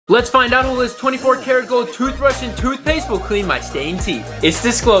Let's find out how this 24 karat gold toothbrush and toothpaste will clean my stained teeth. It's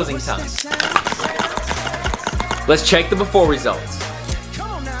disclosing time. Let's check the before results.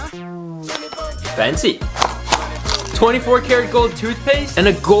 Fancy. 24 karat gold toothpaste and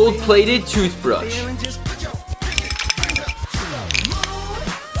a gold plated toothbrush.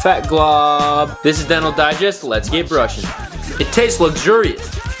 Fat glob. This is Dental Digest. Let's get brushing. It tastes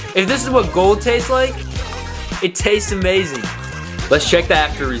luxurious. If this is what gold tastes like, it tastes amazing. Let's check the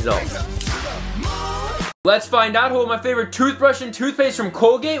after results. Let's find out how my favorite toothbrush and toothpaste from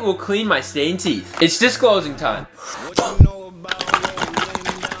Colgate will clean my stained teeth. It's disclosing time.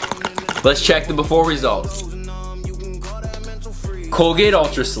 Let's check the before results. Colgate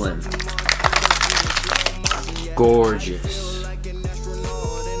Ultra Slim. Gorgeous.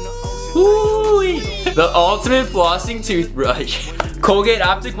 Woo-wee. The ultimate flossing toothbrush. Colgate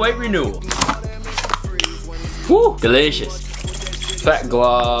Optic White Renewal. Woo, delicious. Fat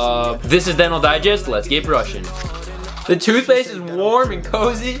glob. This is Dental Digest. Let's get brushing. The toothpaste is warm and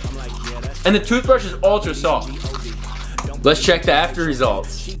cozy, and the toothbrush is ultra soft. Let's check the after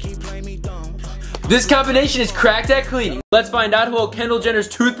results. This combination is cracked at cleaning. Let's find out how Kendall Jenner's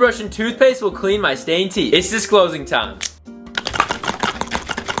toothbrush and toothpaste will clean my stained teeth. It's disclosing time.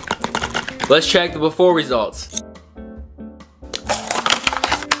 Let's check the before results.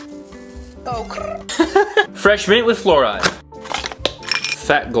 Fresh mint with fluoride.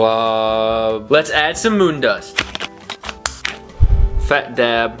 Fat glob. Let's add some moon dust. Fat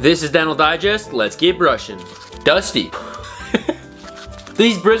dab. This is Dental Digest. Let's get brushing. Dusty.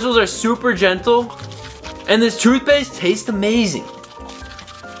 These bristles are super gentle, and this toothpaste tastes amazing.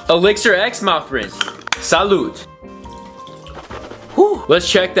 Elixir X mouth rinse. Salute. Whew. Let's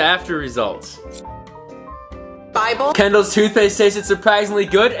check the after results. Bible. Kendall's toothpaste tasted surprisingly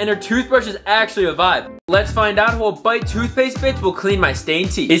good, and her toothbrush is actually a vibe. Let's find out how a Bite toothpaste bits will clean my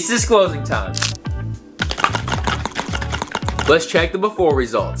stained teeth. It's disclosing time. Let's check the before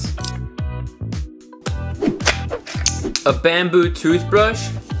results. A bamboo toothbrush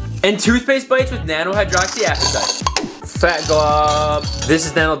and toothpaste bites with nano hydroxyapatite. Fat glob. This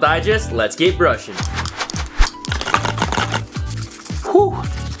is Dental Digest. Let's get brushing. Whew.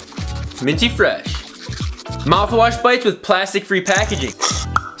 Minty fresh. Mouthwash bites with plastic-free packaging.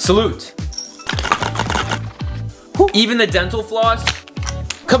 Salute. Whew. Even the dental floss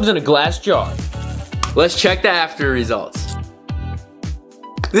comes in a glass jar. Let's check the after results.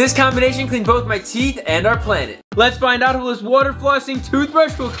 This combination cleaned both my teeth and our planet. Let's find out how this water flossing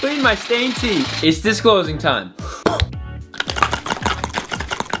toothbrush will clean my stained teeth. It's disclosing time.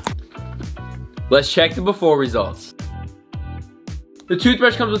 Let's check the before results. The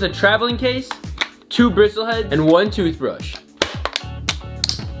toothbrush comes with a traveling case, 2 bristle heads, and 1 toothbrush.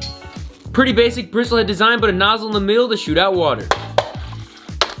 Pretty basic bristle head design, but a nozzle in the middle to shoot out water.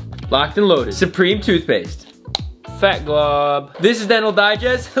 Locked and loaded. Supreme toothpaste. Fat glob. This is Dental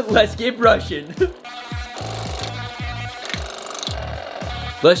Digest. Let's get brushing.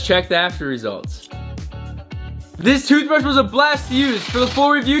 Let's check the after results. This toothbrush was a blast to use. For the full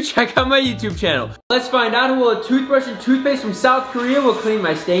review, check out my YouTube channel. Let's find out how a toothbrush and toothpaste from South Korea will clean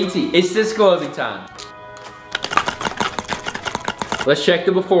my stained teeth. It's disclosing time. Let's check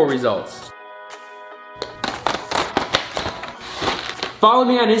the before results. Follow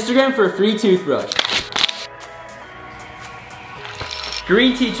me on Instagram for a free toothbrush.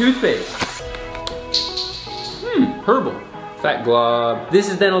 Green tea toothpaste. Herbal. Fat glob. This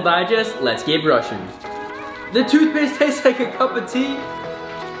is Dental Digest. Let's get brushing. The toothpaste tastes like a cup of tea,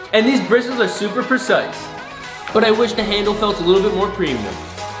 and these bristles are super precise. But I wish the handle felt a little bit more premium.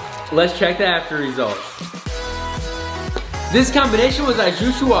 Let's check the after results. This combination was as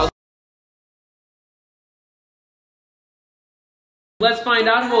usual. Let's find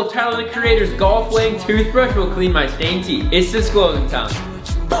out how Tyler the Creator's golf weighing toothbrush will clean my stained teeth. It's disclosing time.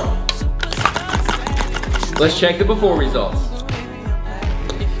 Let's check the before results.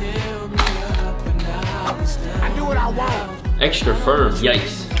 I do what I want. Extra firm,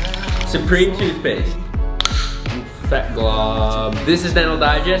 yikes. Supreme toothpaste. Fat glob. This is Dental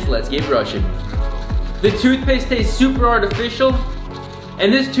Digest. Let's get brushing. The toothpaste tastes super artificial,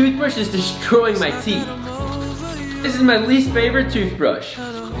 and this toothbrush is destroying my teeth. This is my least favorite toothbrush.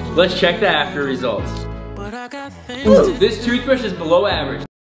 Let's check the after results. Ooh, this toothbrush is below average.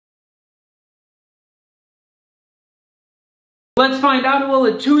 Let's find out how well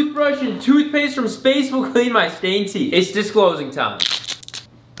a toothbrush and toothpaste from space will clean my stained teeth. It's disclosing time.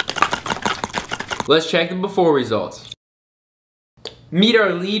 Let's check the before results. Meet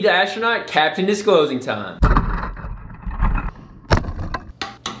our lead astronaut, Captain Disclosing Time.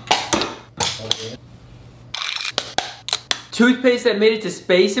 toothpaste that made it to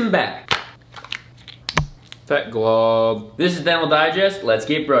space and back. Fat glob. This is Dental Digest. Let's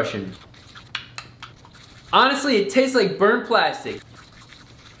get brushing. Honestly, it tastes like burnt plastic.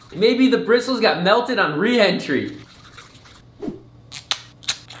 Maybe the bristles got melted on re-entry.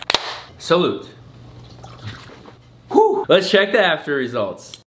 Salute. Whew. Let's check the after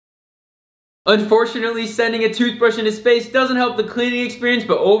results. Unfortunately, sending a toothbrush into space doesn't help the cleaning experience,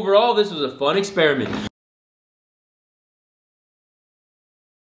 but overall, this was a fun experiment.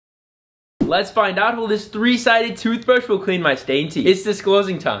 Let's find out how this 3-sided toothbrush will clean my stained teeth. It's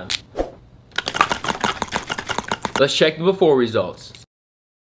disclosing time. Let's check the before results.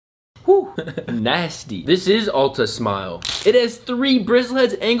 Whew, nasty. This is Ulta Smile. It has 3 bristle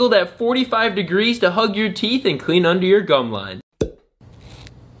heads angled at 45 degrees to hug your teeth and clean under your gum line.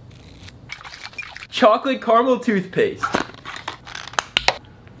 Chocolate caramel toothpaste.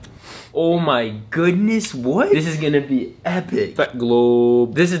 Oh my goodness, what? This is gonna be epic. Fat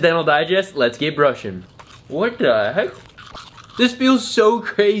globe. This is Dental Digest. Let's get brushing. What the heck? This feels so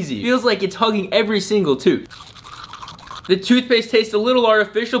crazy. Feels like it's hugging every single tooth. The toothpaste tastes a little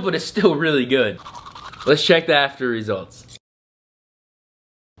artificial, but it's still really good. Let's check the after results.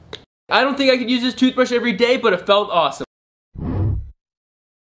 I don't think I could use this toothbrush every day, but it felt awesome.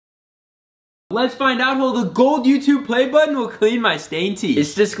 Let's find out how the gold YouTube play button will clean my stained teeth.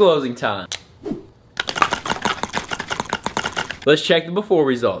 It's disclosing time. Let's check the before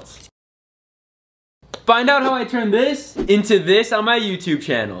results. Find out how I turn this into this on my YouTube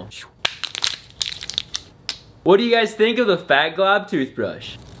channel. What do you guys think of the Fat Glob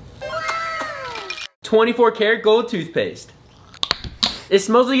toothbrush? 24 karat gold toothpaste. It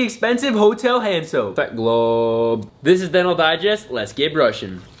smells like expensive hotel hand soap. Fat Glob. This is Dental Digest. Let's get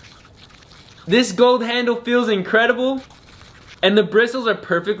brushing. This gold handle feels incredible, and the bristles are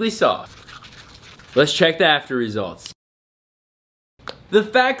perfectly soft. Let's check the after results. The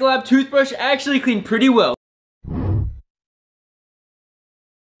Fat Glob toothbrush actually cleaned pretty well.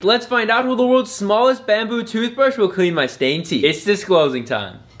 Let's find out how the world's smallest bamboo toothbrush will clean my stained teeth. It's disclosing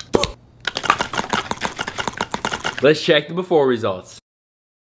time. Let's check the before results.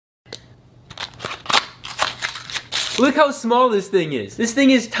 Look how small this thing is. This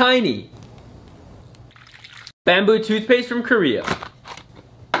thing is tiny. Bamboo toothpaste from Korea.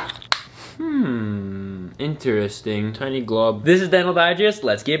 Interesting. Tiny glob. This is Dental Digest.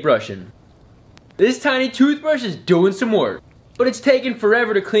 Let's get brushing. This tiny toothbrush is doing some work, but it's taking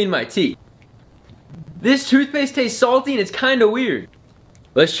forever to clean my teeth. This toothpaste tastes salty and it's kinda weird.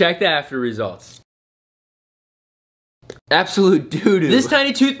 Let's check the after results. Absolute doo-doo. This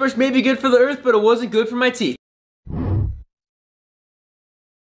tiny toothbrush may be good for the earth, but it wasn't good for my teeth.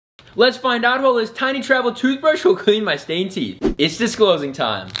 Let's find out how this tiny travel toothbrush will clean my stained teeth. It's disclosing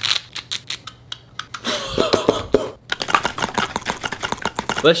time.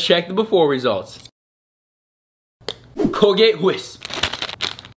 Let's check the before results. Colgate Wisp.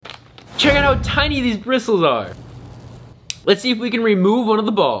 Check out how tiny these bristles are. Let's see if we can remove one of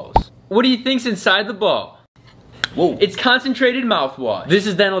the balls. What do you think's inside the ball? Whoa. It's concentrated mouthwash. This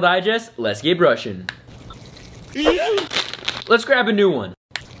is Dental Digest. Let's get brushing. Let's grab a new one.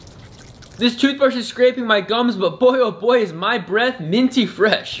 This toothbrush is scraping my gums, but boy oh boy is my breath minty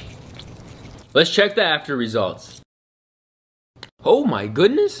fresh. Let's check the after results. Oh my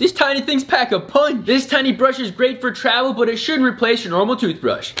goodness, these tiny things pack a punch. This tiny brush is great for travel, but it shouldn't replace your normal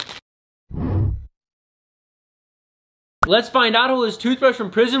toothbrush. Let's find out how this toothbrush from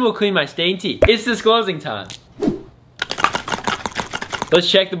prison will clean my stained teeth. It's disclosing time. Let's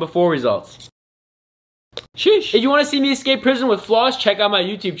check the before results. Sheesh. If you want to see me escape prison with floss, check out my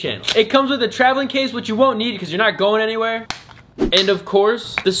YouTube channel. It comes with a traveling case, which you won't need because you're not going anywhere. And of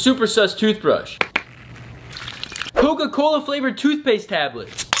course, the Super Sus toothbrush. Coca-Cola flavored toothpaste tablet.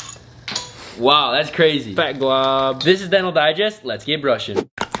 Wow, that's crazy. Fat glob. This is Dental Digest. Let's get brushing.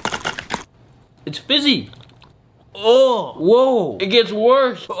 It's fizzy. Oh, whoa, it gets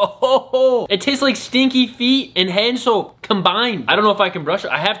worse. Oh, it tastes like stinky feet and hand soap combined. I don't know if I can brush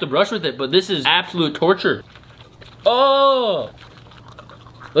it. I have to brush with it, but this is absolute torture. Oh,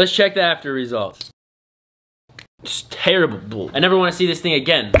 let's check the after results. It's terrible. I never want to see this thing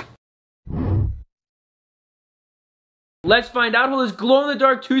again. Let's find out how this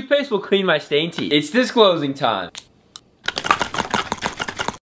glow-in-the-dark toothpaste will clean my stained teeth. It's disclosing time.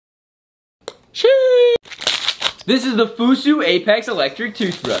 Sheesh. This is the Fusu Apex electric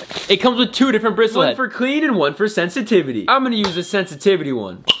toothbrush. It comes with 2 different bristle heads. One for clean and one for sensitivity. I'm gonna use the sensitivity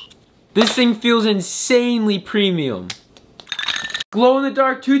one. This thing feels insanely premium.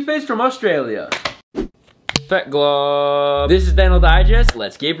 Glow-in-the-dark toothpaste from Australia. Fat glob. This is Dental Digest.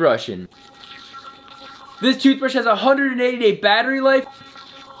 Let's get brushing. This toothbrush has a 180-day battery life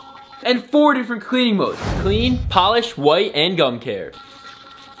and 4 different cleaning modes. Clean, polish, white, and gum care.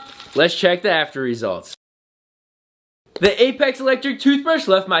 Let's check the after results. The Apex electric toothbrush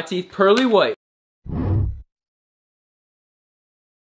left my teeth pearly white.